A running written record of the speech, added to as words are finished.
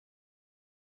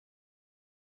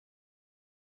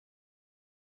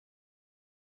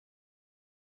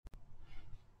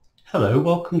Hello,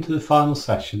 welcome to the final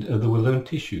session of the Willow and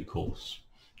Tissue course.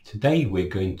 Today we're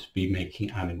going to be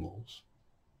making animals.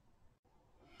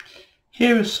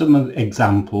 Here are some of the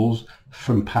examples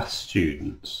from past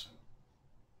students.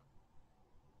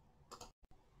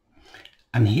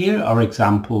 And here are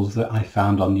examples that I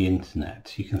found on the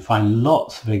internet. You can find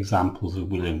lots of examples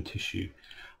of willow and tissue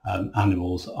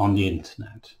animals on the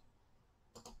internet.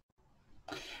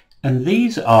 And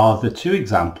these are the two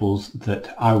examples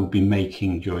that I will be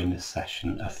making during this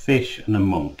session, a fish and a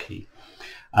monkey.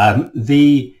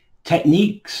 The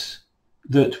techniques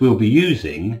that we'll be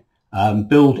using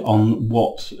build on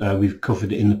what we've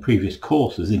covered in the previous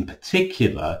courses, in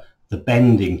particular the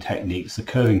bending techniques, the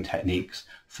curving techniques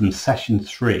from session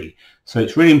 3. So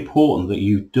it's really important that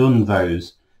you've done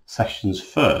those sessions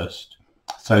first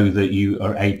so that you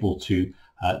are able to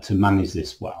manage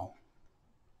this well.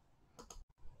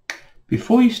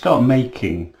 Before you start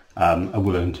making a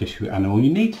willow and tissue animal,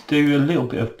 you need to do a little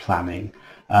bit of planning.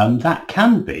 That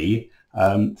can be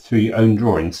through your own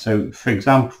drawing. So for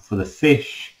example, for the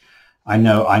fish, I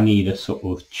know I need a sort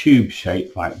of tube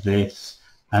shape like this,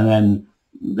 and then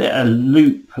a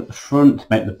loop at the front to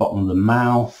make the bottom of the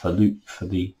mouth, a loop for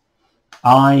the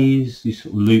eyes, these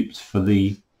sort of loops for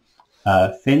the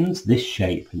fins, this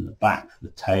shape in the back for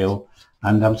the tail,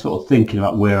 and I'm sort of thinking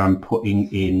about where I'm putting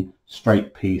in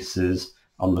straight pieces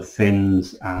on the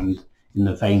fins and in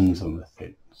the veins on the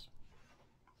fins.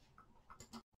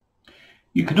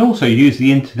 You can also use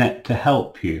the internet to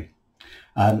help you.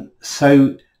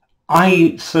 So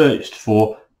I searched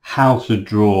for how to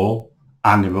draw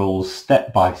animals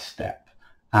step by step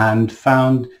and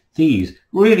found these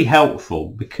really helpful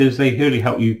because they really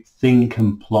help you think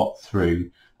and plot through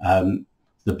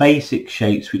the basic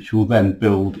shapes, which will then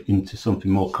build into something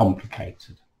more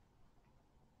complicated.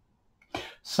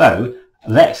 So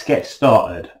let's get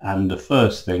started, and the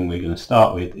first thing we're going to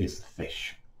start with is the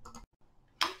fish.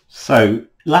 So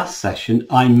last session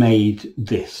I made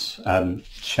this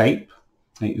shape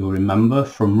that you'll remember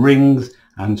from rings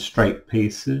and straight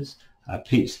pieces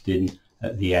pinched in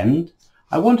at the end.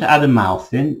 I want to add a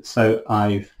mouth in, so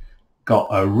I've got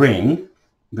a ring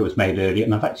that was made earlier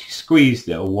and I've actually squeezed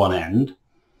it at one end,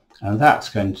 and that's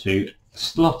going to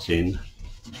slot in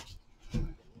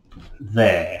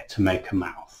there to make a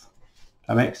mouth.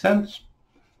 That makes sense?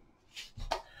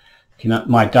 Looking at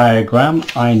my diagram,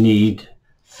 I need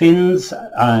fins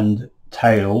and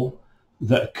tail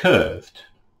that are curved.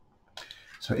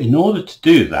 So in order to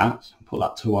do that, put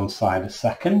that to one side a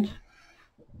second,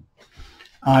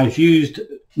 I've used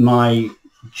my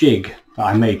jig that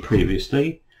I made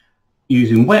previously.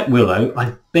 Using wet willow,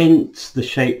 I've bent the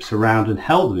shapes around and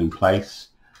held them in place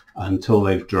until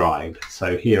they've dried.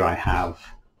 So here I have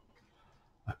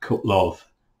a couple of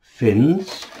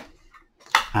fins,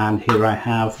 and here I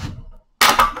have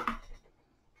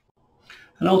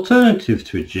an alternative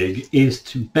to a jig is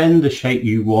to bend the shape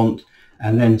you want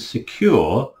and then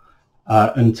secure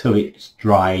until it's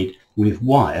dried with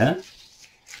wire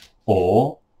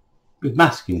or with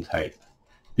masking tape.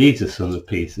 These are some of the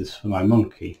pieces for my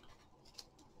monkey.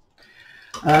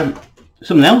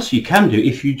 Something else you can do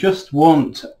if you just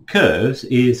want curves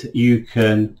is you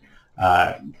can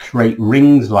create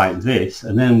rings like this,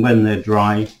 and then when they're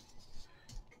dry,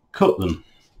 cut them.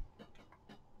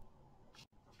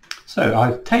 So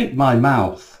I've taped my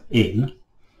mouth in.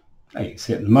 You can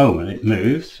see at the moment it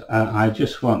moves. I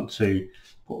just want to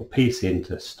put a piece in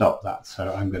to stop that,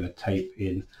 so I'm going to tape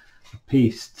in a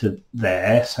piece to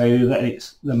there so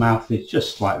that the mouth is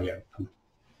just slightly open.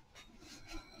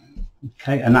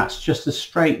 Okay, and that's just a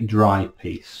straight dry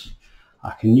piece.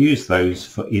 I can use those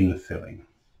for infilling.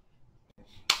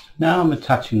 Now I'm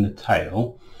attaching the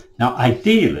tail. Now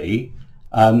ideally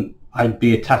I'd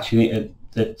be attaching it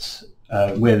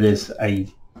at where there's a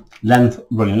length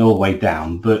running all the way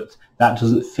down, but that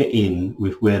doesn't fit in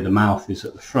with where the mouth is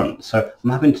at the front. So I'm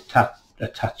having to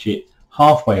attach it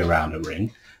halfway around a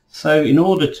ring. So in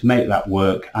order to make that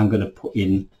work, I'm going to put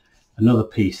in another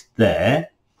piece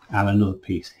there and another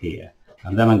piece here,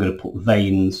 and then I'm going to put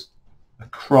veins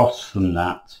across from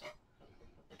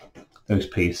those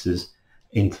pieces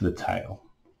into the tail.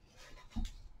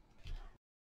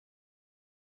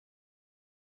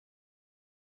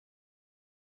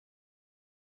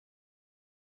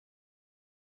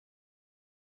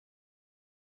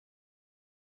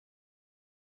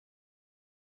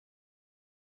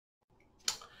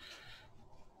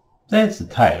 There's the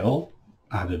tail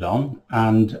added on,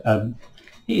 and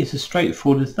it is as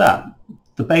straightforward as that.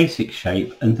 The basic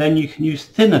shape, and then you can use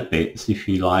thinner bits if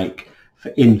you like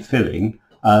for infilling.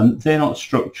 They're not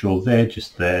structural, they're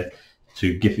just there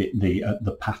to give it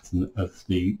the pattern of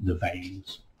the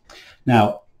veins.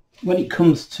 Now when it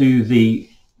comes to the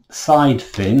side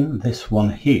fin, this one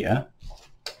here,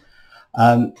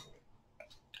 I'm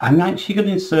actually going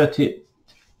to insert it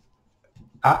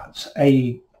at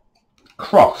a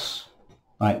cross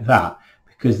like that,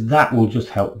 because that will just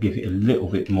help give it a little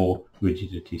bit more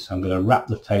rigidity. So I'm going to wrap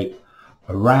the tape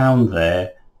around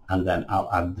there, and then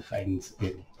I'll add the fins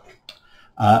in.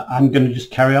 I'm going to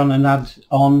just carry on and add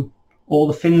on all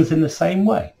the fins in the same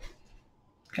way.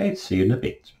 Okay, see you in a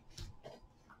bit.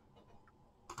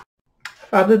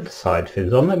 I've added the side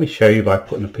fins on. Let me show you by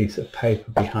putting a piece of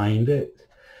paper behind it.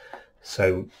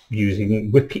 So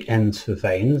using whippy ends for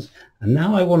vanes. And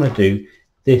now I want to do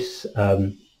this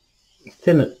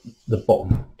fin at the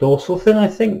bottom, dorsal fin, I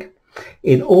think.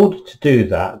 In order to do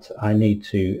that, I need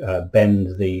to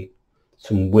bend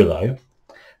some willow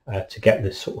to get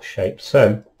this sort of shape.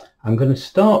 So I'm going to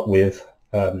start with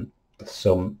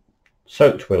some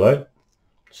soaked willow,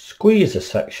 squeeze a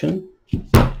section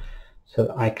so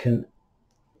that I can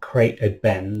create a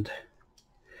bend.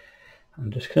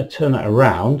 I'm just going to turn that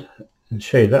around and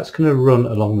show you that's going to run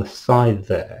along the side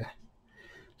there.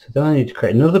 So then I need to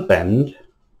create another bend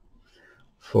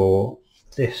for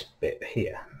this bit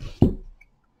here.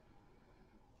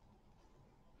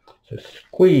 So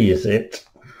squeeze it,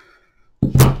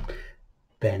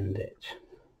 bend it.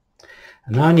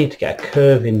 And now I need to get a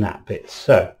curve in that bit.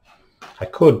 So I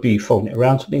could be folding it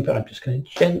around something, but I'm just going to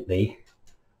gently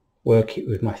work it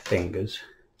with my fingers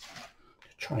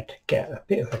to try to get a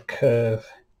bit of a curve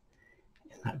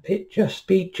in that bit. Just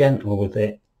be gentle with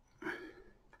it.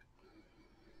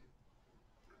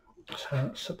 So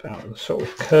that's about the sort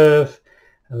of curve,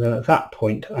 and then at that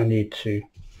point I need to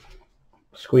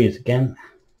squeeze again,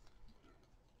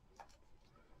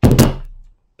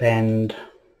 bend,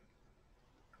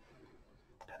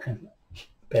 and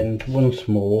bend once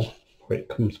more where it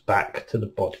comes back to the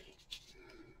body.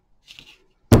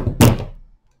 So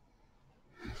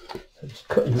just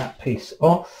cutting that piece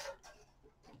off.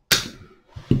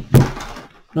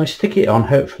 When I stick it on,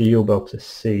 hopefully you'll be able to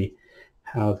see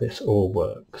how this all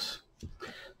works.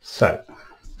 So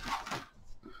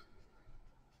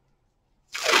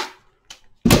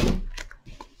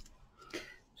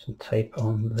some tape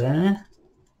on there.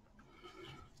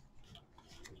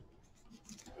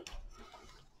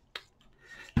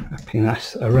 Wrapping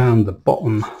that around the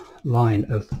bottom line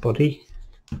of the body.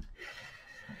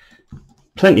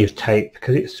 Plenty of tape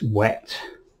because it's wet.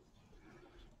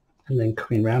 And then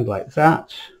coming round like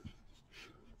that.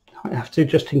 I have to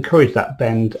just encourage that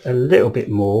bend a little bit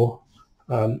more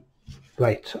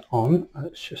later on.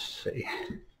 Let's just see.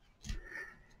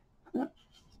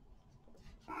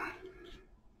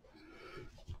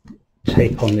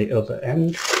 Tape on the other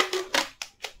end.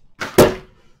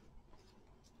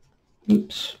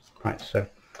 Oops. Right, so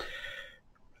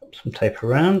put some tape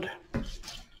around.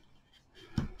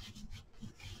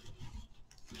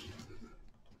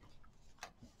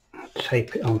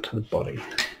 Tape it onto the body.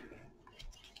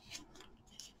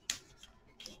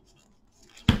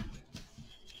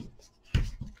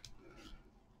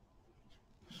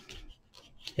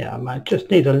 Yeah, I might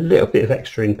just need a little bit of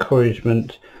extra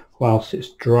encouragement whilst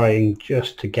it's drying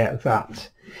just to get that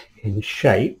in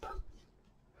shape.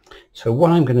 So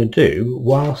what I'm going to do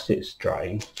whilst it's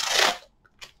drying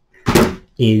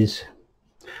is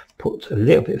put a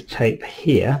little bit of tape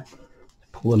here to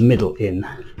pull the middle in.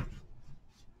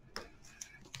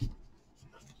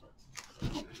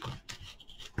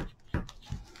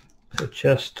 So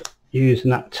just using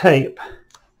that tape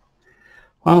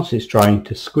whilst it's drying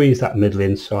to squeeze that middle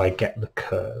in so I get the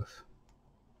curve.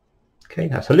 Okay,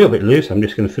 that's a little bit loose. I'm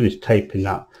just going to finish taping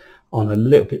that on a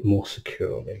little bit more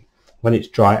securely. When it's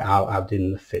dry, I'll add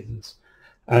in the fins.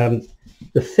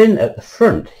 The fin at the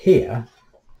front here,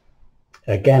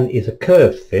 again, is a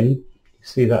curved fin. You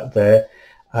see that there.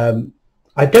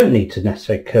 I don't need to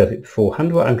necessarily curve it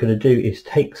beforehand. What I'm going to do is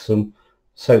take some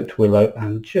soaked willow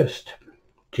and just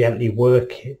gently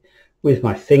work it with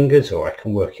my fingers, or I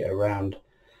can work it around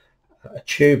a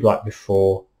tube like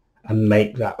before and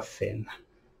make that fin.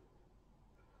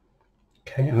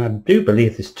 Okay, and I do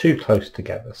believe it's too close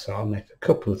together, so I'll make a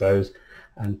couple of those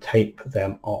and tape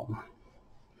them on.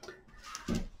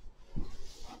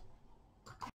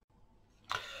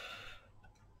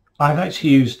 I've actually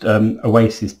used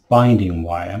Oasis binding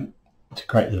wire to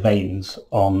create the vanes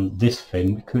on this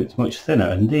fin because it's much thinner,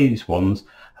 and these ones,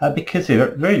 because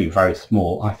they're really very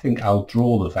small, I think I'll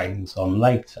draw the vanes on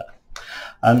later.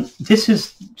 This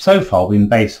has so far been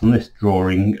based on this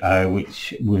drawing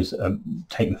which was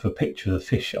taken for a picture of the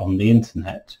fish on the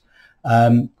internet,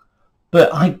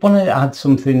 but I want to add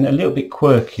something a little bit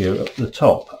quirkier at the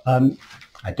top.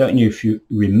 I don't know if you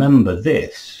remember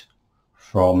this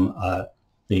from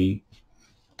the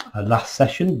last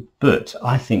session, but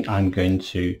I think I'm going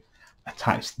to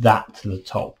attach that to the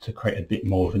top to create a bit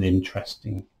more of an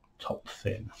interesting top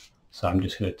fin. So I'm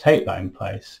just going to take that in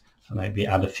place and maybe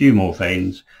add a few more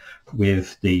veins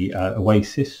with the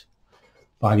Oasis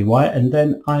binding wire, and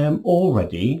then I am all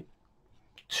ready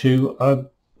to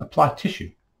apply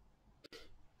tissue.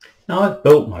 Now I've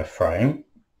built my frame,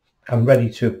 I'm ready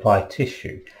to apply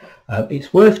tissue.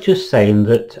 It's worth just saying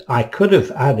that I could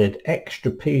have added extra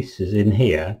pieces in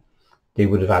here. They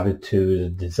would have added to the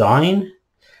design,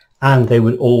 and they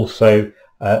would also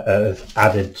have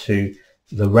added to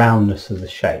the roundness of the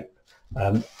shape.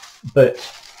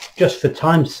 But just for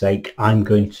time's sake, I'm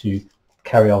going to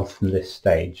carry on from this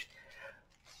stage.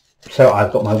 So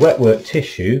I've got my wet work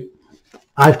tissue.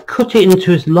 I've cut it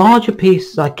into as large a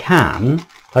piece as I can.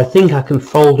 I think I can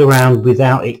fold around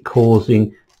without it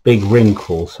causing big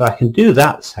wrinkles. So I can do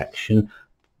that section,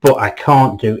 but I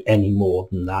can't do any more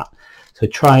than that. So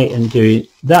try and do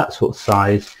that sort of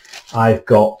size. I've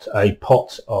got a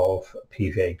pot of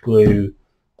PVA glue.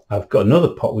 I've got another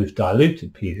pot with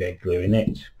diluted PVA glue in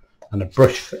it, and a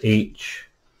brush for each.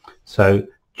 So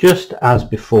just as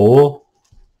before,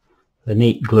 the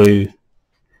neat glue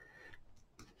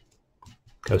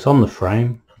goes on the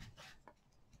frame.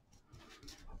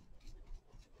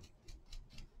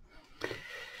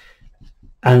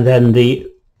 And then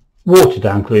the water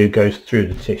down glue goes through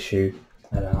the tissue,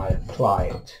 and then I apply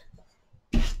it.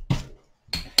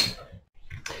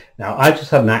 Now I just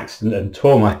had an accident and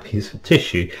tore my piece of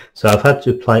tissue, so I've had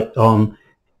to apply it on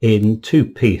in two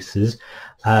pieces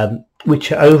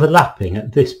which are overlapping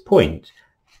at this point.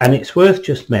 And it's worth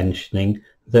just mentioning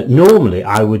that normally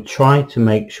I would try to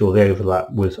make sure the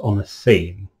overlap was on a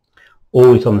seam,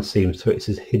 always on the seam, so it's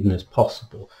as hidden as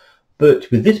possible. But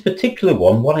with this particular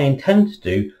one, what I intend to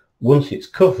do once it's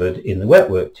covered in the wet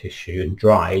work tissue and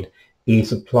dried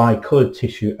is apply coloured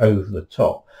tissue over the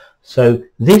top. So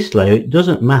this layer, it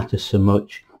doesn't matter so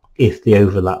much if the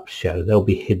overlaps show, they'll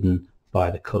be hidden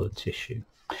by the coloured tissue.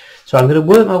 So I'm going to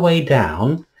work my way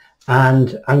down,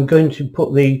 and I'm going to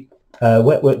put the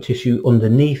wet work tissue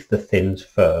underneath the fins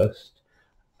first,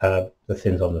 the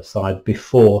fins on the side,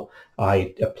 before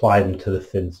I apply them to the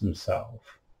fins themselves.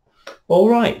 All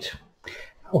right,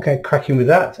 okay, cracking with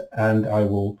that, and I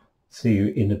will see you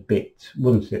in a bit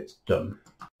once it's done.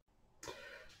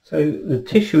 So the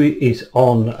tissue is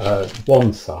on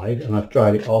one side, and I've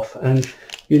dried it off, and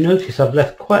you notice I've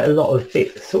left quite a lot of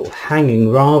bits sort of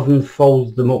hanging rather than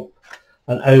fold them up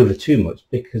and over too much,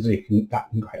 because that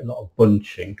can create a lot of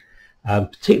bunching.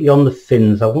 Particularly on the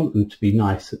fins, I want them to be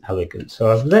nice and elegant. So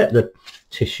I've let the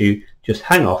tissue just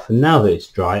hang off, and now that it's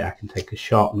dry, I can take a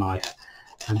sharp knife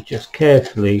and just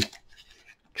carefully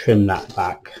trim that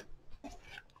back.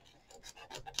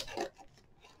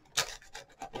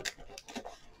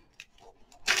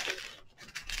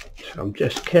 So I'm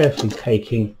just carefully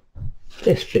taking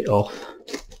this bit off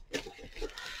to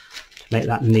make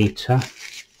that neater.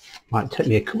 Might take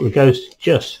me a couple of goes to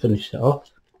just finish it off.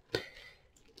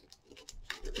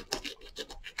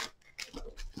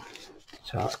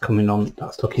 So that's coming on,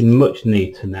 that's looking much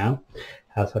neater now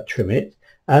as I trim it.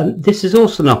 This is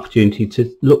also an opportunity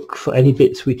to look for any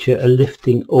bits which are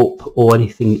lifting up or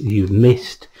anything that you've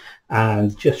missed,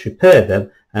 and just repair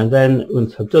them. And then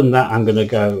once I've done that, I'm going to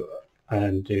go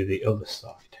and do the other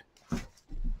side.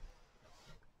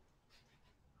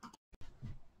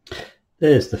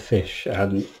 There's the fish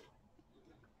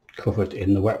covered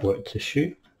in the wet work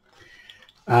tissue,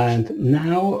 and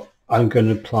now I'm going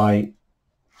to apply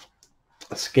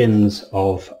skins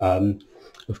of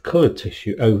coloured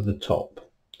tissue over the top.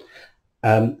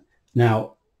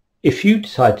 Now if you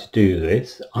decide to do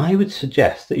this, I would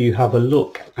suggest that you have a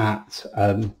look at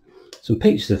some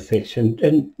pictures of fish, and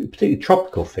particularly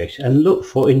tropical fish, and look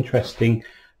for interesting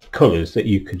colours that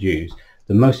you could use.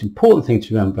 The most important thing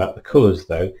to remember about the colours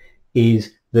though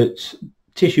is that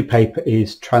tissue paper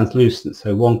is translucent,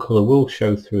 so one colour will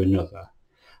show through another.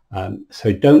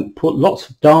 So don't put lots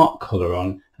of dark colour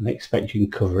on and expect you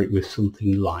can cover it with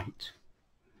something light.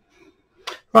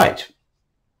 Right,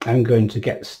 I'm going to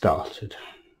get started.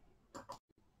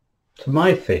 So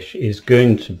my fish is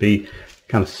going to be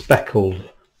kind of speckled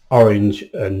orange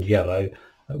and yellow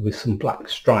with some black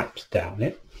stripes down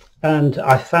it. And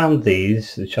I found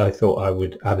these, which I thought I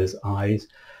would add as eyes.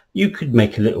 You could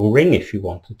make a little ring if you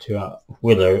wanted to out of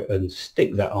willow and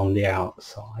stick that on the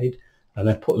outside, and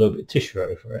then put a little bit of tissue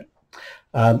over it.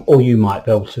 Or you might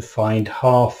be able to find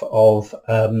half of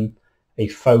a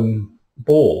foam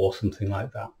ball or something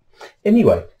like that.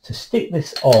 Anyway, to stick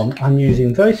this on, I'm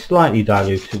using very slightly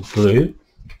diluted glue.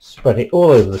 Spread it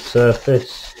all over the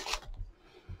surface.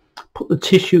 put the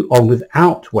tissue on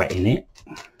without wetting it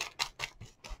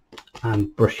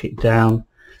and brush it down,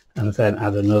 and then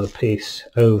add another piece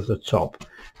over the top.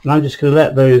 And I'm just going to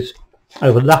let those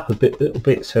overlap a little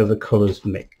bit so the colours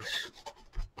mix.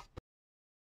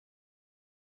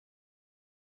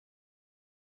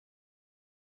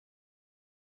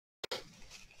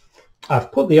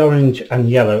 I've put the orange and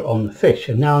yellow on the fish,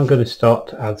 and now I'm going to start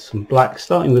to add some black,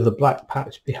 starting with a black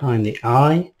patch behind the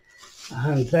eye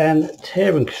and then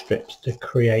tearing strips to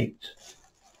create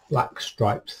black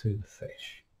stripes through the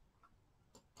fish.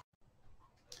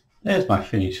 There's my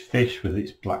finished fish with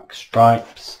its black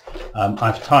stripes.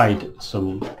 I've tied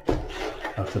some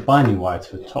of the binding wire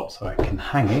to the top so I can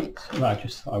hang it. I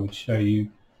just thought I would show you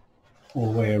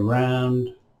all the way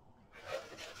around.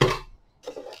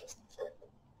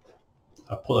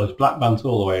 I put those black bands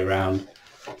all the way around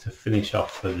to finish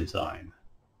off the design.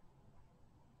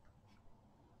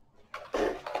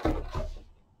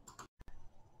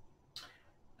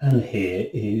 And here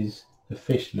is the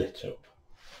fish lit up.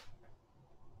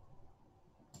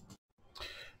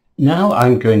 Now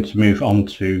I'm going to move on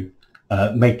to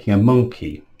making a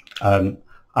monkey.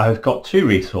 I've got two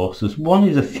resources. One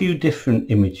is a few different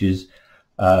images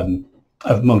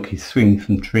of monkeys swinging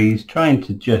from trees, trying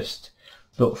to just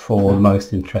look for the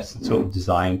most interesting sort of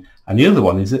design. And the other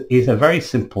one is a very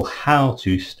simple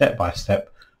how-to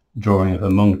step-by-step drawing of a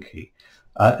monkey.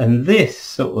 And this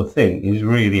sort of thing is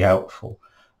really helpful.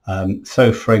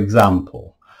 So for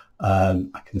example,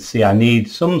 I can see I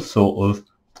need some sort of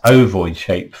ovoid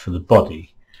shape for the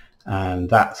body, and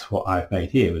that's what I've made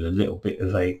here with a little bit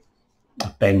of a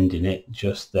bend in it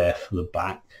just there for the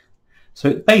back. So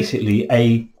it's basically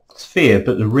a sphere,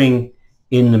 but the ring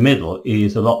in the middle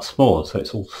is a lot smaller, so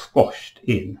it's all squashed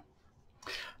in.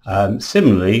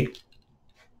 Similarly,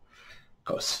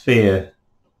 got a sphere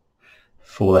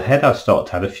for the head. I've started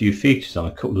to add a few features on,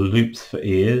 a couple of loops for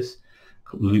ears, a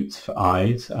couple of loops for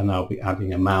eyes, and I'll be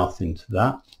adding a mouth into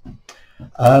that.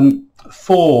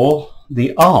 For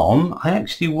the arm, I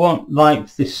actually want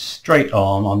like this straight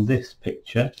arm on this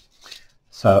picture,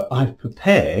 so I've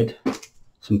prepared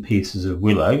some pieces of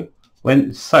willow,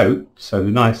 went soaked so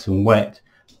nice and wet,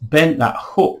 bent that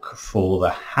hook for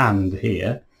the hand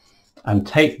here and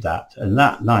taped that, and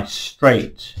that nice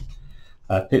straight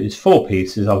there's 4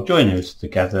 pieces. I'll join those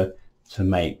together to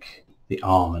make the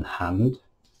arm and hand.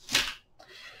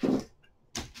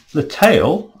 The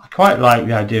tail, I quite like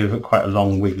the idea of quite a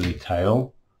long wiggly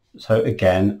tail, so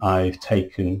again I've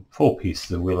taken 4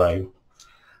 pieces of willow,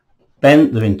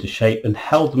 bent them into shape and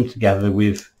held them together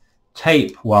with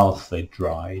tape whilst they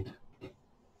dried.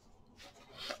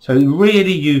 So it's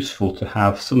really useful to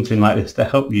have something like this to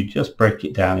help you just break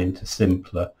it down into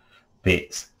simpler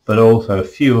bits, but also a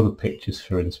few other pictures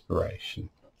for inspiration.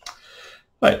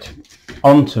 Right,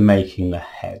 on to making the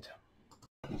head.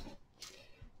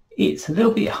 It's a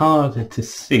little bit harder to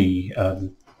see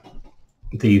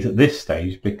these at this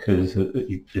stage because of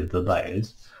the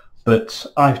layers, but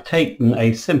I've taken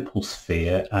a simple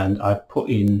sphere and I've put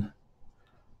in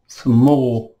some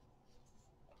more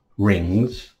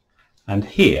rings. And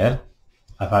here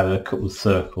I've added a couple of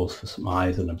circles for some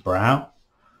eyes and a brow.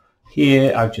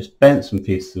 Here I've just bent some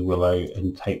pieces of willow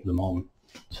and taped them on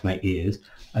to make ears.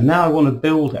 And now I want to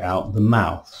build out the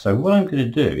mouth. So what I'm going to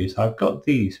do is I've got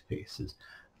these pieces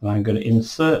and I'm going to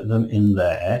insert them in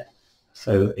there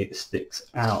so that it sticks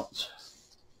out.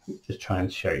 Just try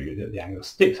and show you that the angle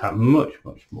sticks out much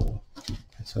more.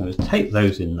 So I'm going to tape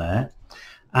those in there,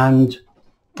 and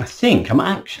I think I'm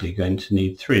actually going to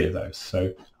need 3 of those,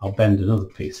 so I'll bend another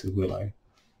piece of willow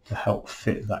to help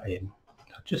fit that in.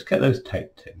 I'll just get those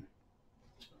taped in.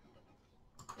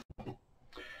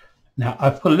 Now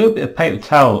I've put a little bit of paper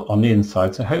towel on the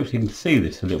inside, so hopefully you can see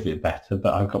this a little bit better,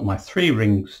 but I've got my 3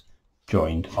 rings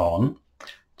joined on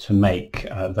to make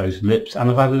those lips, and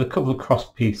I've added a couple of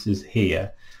cross pieces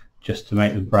here just to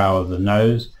make the brow of the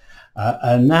nose.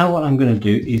 And now what I'm going to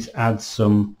do is add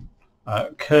some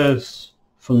curves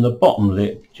from the bottom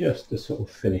lip just to sort of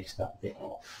finish that bit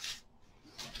off.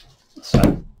 So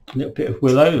a little bit of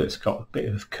willow that's got a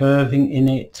bit of curving in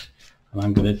it, and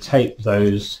I'm going to tape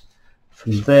those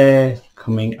from there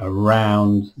coming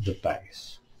around the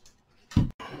base.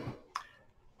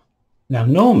 Now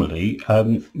normally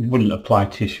you wouldn't apply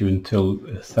tissue until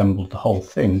assembled the whole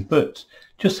thing, but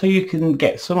just so you can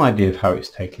get some idea of how it's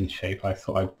taking shape, I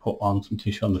thought I'd put on some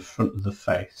tissue on the front of the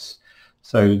face.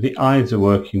 So the eyes are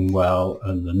working well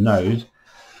and the nose.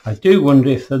 I do wonder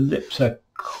if the lips are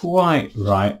quite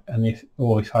right, and if I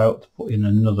ought to put in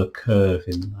another curve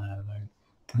in there though.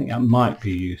 I think that might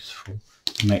be useful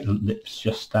to make the lips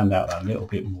just stand out a little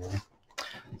bit more.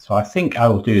 So I think I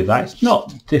will do that. It's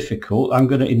not difficult. I'm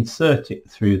going to insert it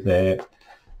through there,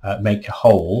 make a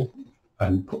hole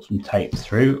and put some tape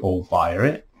through or wire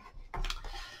it,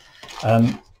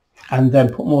 and then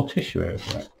put more tissue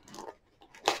over it.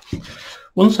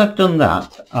 Once I've done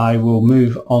that, I will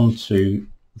move on to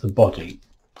the body,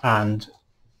 and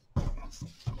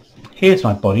here's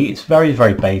my body. It's very,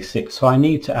 very basic, so I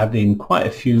need to add in quite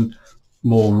a few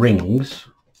more rings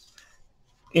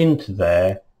into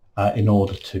there in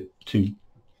order to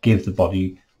give the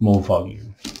body more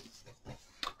volume.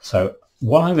 So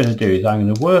what I'm going to do is I'm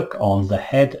going to work on the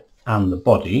head and the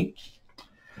body,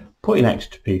 putting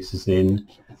extra pieces in,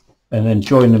 and then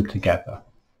join them together.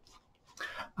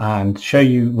 And show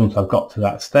you once I've got to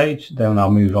that stage, then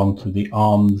I'll move on to the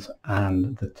arms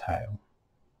and the tail.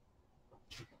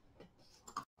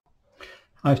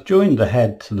 I've joined the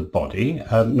head to the body.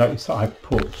 Notice that I've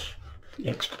put the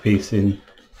extra piece in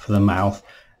for the mouth,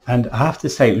 and I have to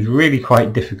say it was really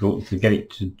quite difficult to get it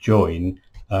to join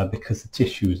because the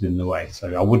tissue was in the way,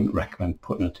 so I wouldn't recommend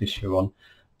putting a tissue on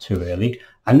too early.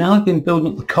 And now I've been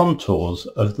building up the contours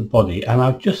of the body, and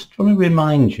I just want to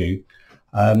remind you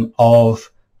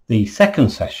of the second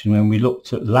session when we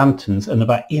looked at lanterns and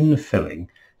about infilling.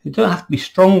 It don't have to be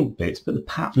strong bits, but the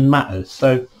pattern matters.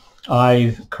 So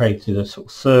I've created a sort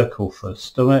of circle for the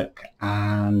stomach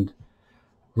and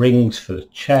rings for the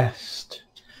chest,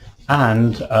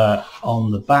 and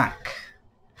on the back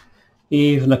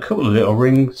even a couple of little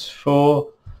rings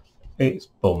for its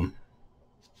bum.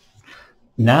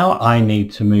 Now I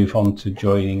need to move on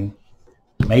to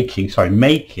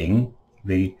making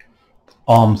the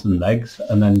arms and legs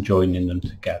and then joining them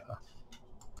together.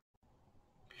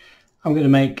 I'm going to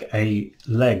make a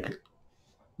leg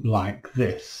like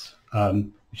this,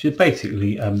 which is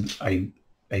basically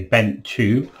a bent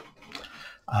tube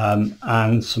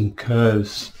and some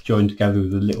curves joined together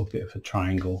with a little bit of a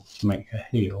triangle to make a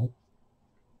heel.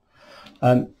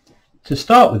 To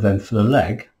start with then, for the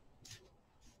leg,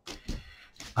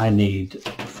 I need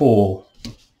 4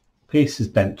 pieces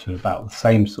bent to about the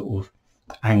same sort of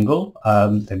angle.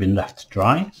 They've been left to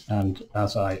dry, and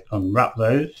as I unwrap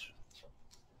those,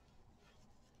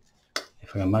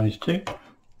 if I can manage to,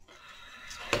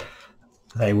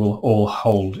 they will all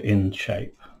hold in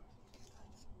shape.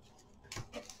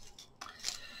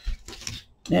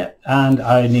 Yeah, and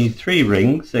I need 3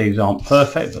 rings. These aren't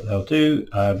perfect, but they'll do.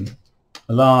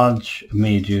 A large, a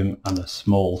medium and a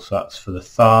small, so that's for the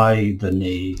thigh, the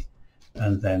knee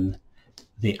and then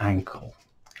the ankle.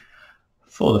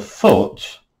 For the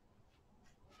foot,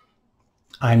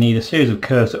 I need a series of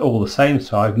curves that are all the same,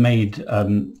 so I've made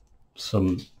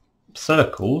some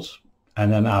circles, and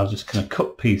then I'm just going to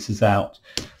cut pieces out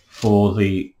for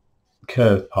the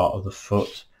curved part of the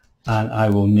foot, and I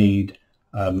will need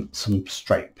some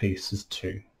straight pieces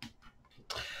too.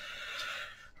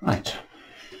 Right.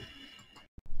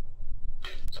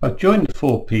 So I've joined the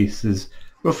 4 pieces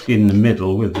roughly in the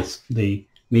middle with the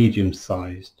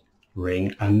medium-sized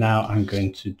ring, and now I'm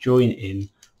going to join in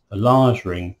the large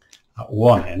ring at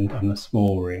one end and the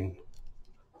small ring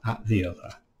at the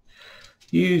other.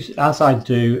 As I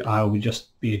do, I will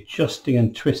just be adjusting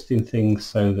and twisting things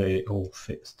so that it all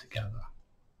fits together.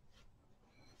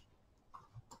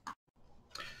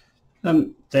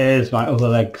 There's my other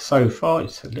leg so far.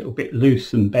 It's a little bit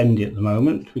loose and bendy at the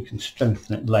moment. We can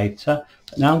strengthen it later.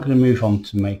 But now I'm going to move on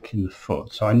to making the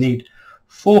foot. So I need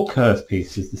 4 curved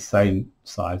pieces the same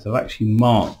size. I've actually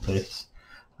marked this,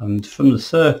 and from the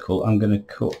circle I'm going to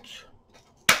cut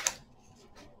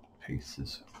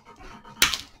pieces.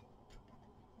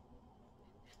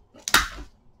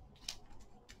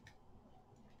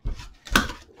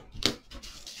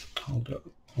 Hold it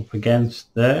up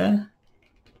against there.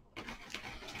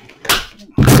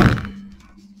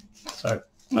 So,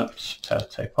 oops,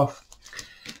 tape off.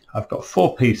 I've got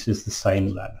 4 pieces the same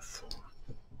length,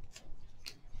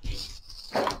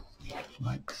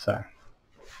 like so.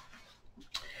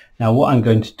 Now what I'm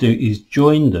going to do is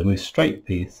join them with straight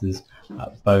pieces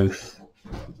at both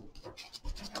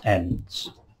ends.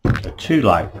 So two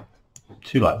like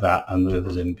that and the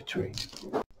others in between.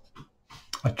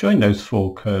 I joined those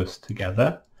 4 curves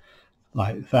together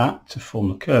like that to form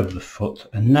the curve of the foot,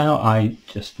 and now I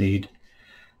just need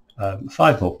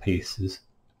 5 more pieces,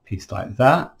 a piece like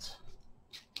that,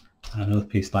 and another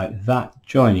piece like that,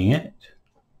 joining it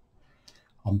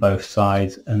on both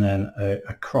sides, and then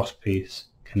a cross piece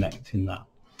connecting that.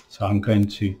 So I'm going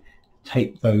to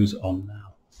tape those on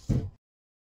now.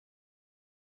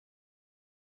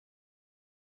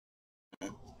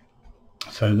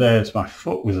 So there's my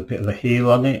foot with a bit of a heel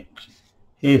on it.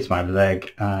 Here's my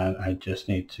leg, and I just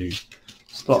need to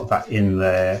slot that in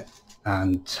there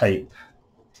and tape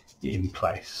in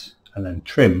place, and then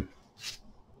trim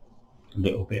a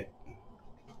little bit,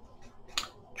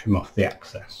 trim off the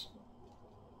excess.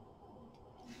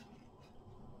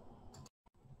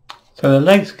 So the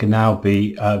legs can now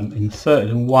be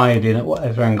inserted and wired in at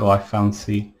whatever angle I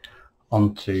fancy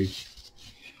onto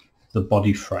the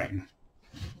body frame.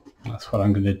 That's what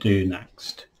I'm going to do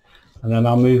next, and then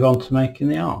I'll move on to making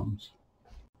the arms.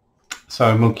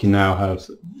 So a monkey now has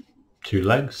two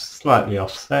legs, slightly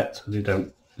offset so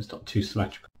it's not too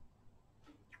symmetrical.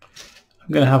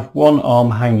 I'm going to have one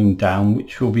arm hanging down,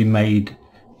 which will be made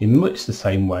in much the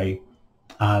same way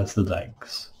as the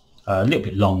legs, a little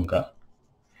bit longer.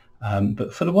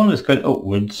 But for the one that's going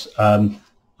upwards,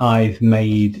 I've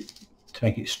made, to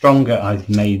make it stronger, I've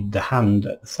made the hand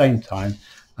at the same time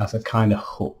as a kind of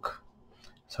hook.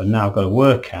 So now I've got to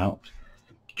work out,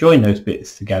 join those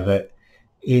bits together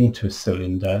into a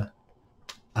cylinder,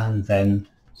 and then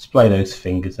splay those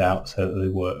fingers out so that they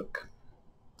work.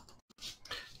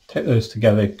 Take those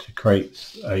together to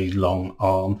create a long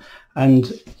arm,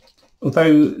 and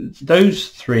although those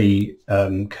three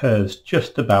curves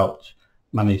just about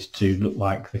managed to look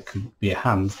like there could be a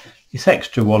hand, this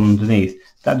extra one underneath,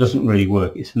 that doesn't really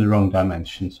work, it's in the wrong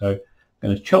dimension. So I'm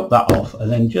going to chop that off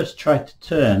and then just try to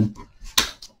turn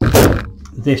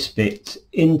this bit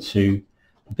into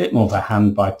a bit more of a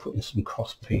hand by putting some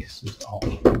cross pieces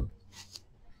on.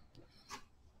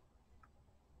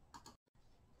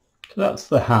 So that's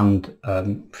the hand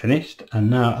finished, and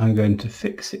now I'm going to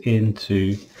fix it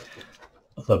into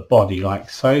the body like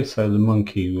so, so the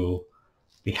monkey will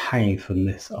be hanging from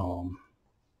this arm.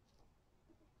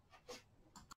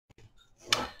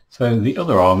 So the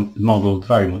other arm modelled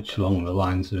very much along the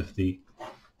lines of the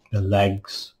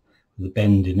legs, the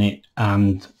bend in it,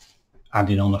 and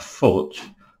adding on a foot,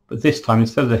 but this time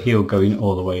instead of the heel going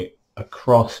all the way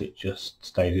across, it just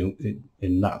stayed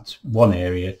in that one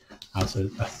area as a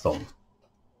thumb.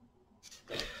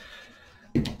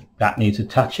 That needs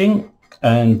attaching,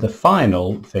 and the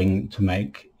final thing to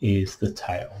make is the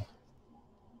tail.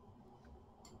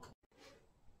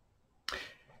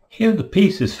 Here are the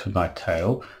pieces for my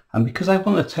tail, and because I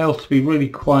want the tail to be really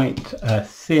quite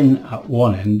thin at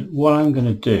one end, what I'm going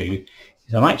to do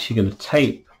is I'm actually going to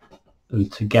tape them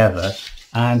together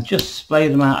and just splay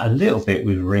them out a little bit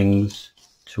with rings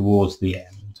towards the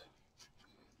end.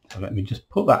 So let me just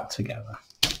put that together.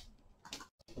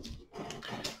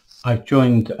 I've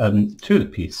joined two of the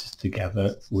pieces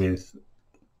together with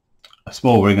a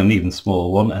small ring, an even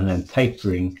smaller one, and then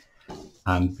tapering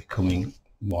and becoming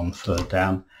one further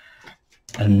down.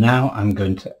 And now I'm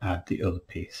going to add the other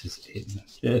pieces in,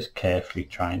 just carefully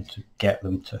trying to get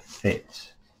them to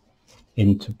fit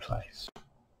into place.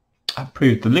 That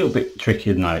proved a little bit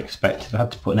trickier than I expected. I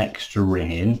had to put an extra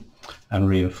ring in and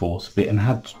reinforce a bit, and I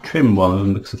had to trim one of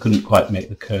them because I couldn't quite make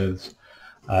the curves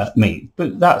meet.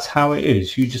 But that's how it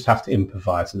is, you just have to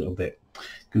improvise a little bit.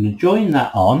 I'm going to join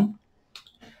that on,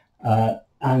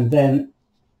 and then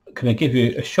I'm going to give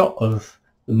you a shot of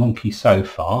the monkey so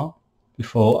far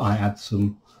before I add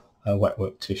some wet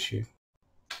work tissue.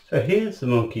 So here's the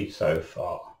monkey so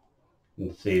far. You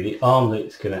can see the arm that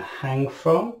it's going to hang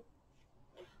from,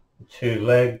 the two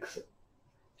legs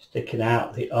sticking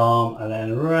out the arm, and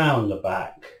then round the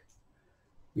back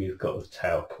you've got the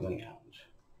tail coming out.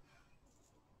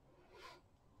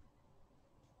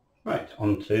 Right,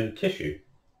 onto the tissue.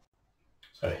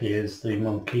 So here's the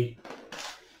monkey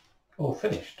all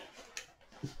finished.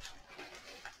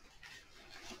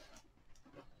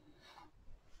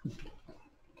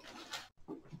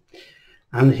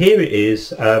 And here it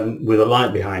is with a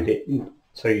light behind it,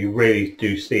 so you really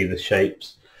do see the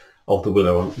shapes of the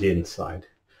willow on the inside.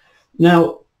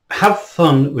 Now, have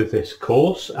fun with this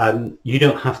course. You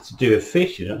don't have to do a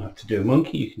fish, you don't have to do a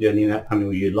monkey, you can do any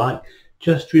animal you like.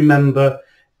 Just remember,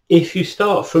 if you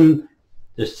start from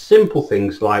the simple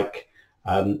things like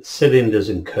cylinders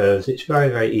and curves, it's very,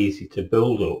 very easy to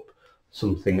build up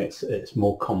something that's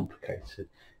more complicated.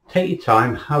 Take your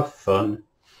time, have fun.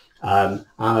 And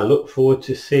I look forward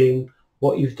to seeing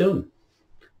what you've done.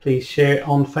 Please share it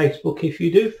on Facebook if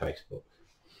you do Facebook.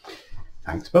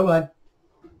 Thanks, bye-bye.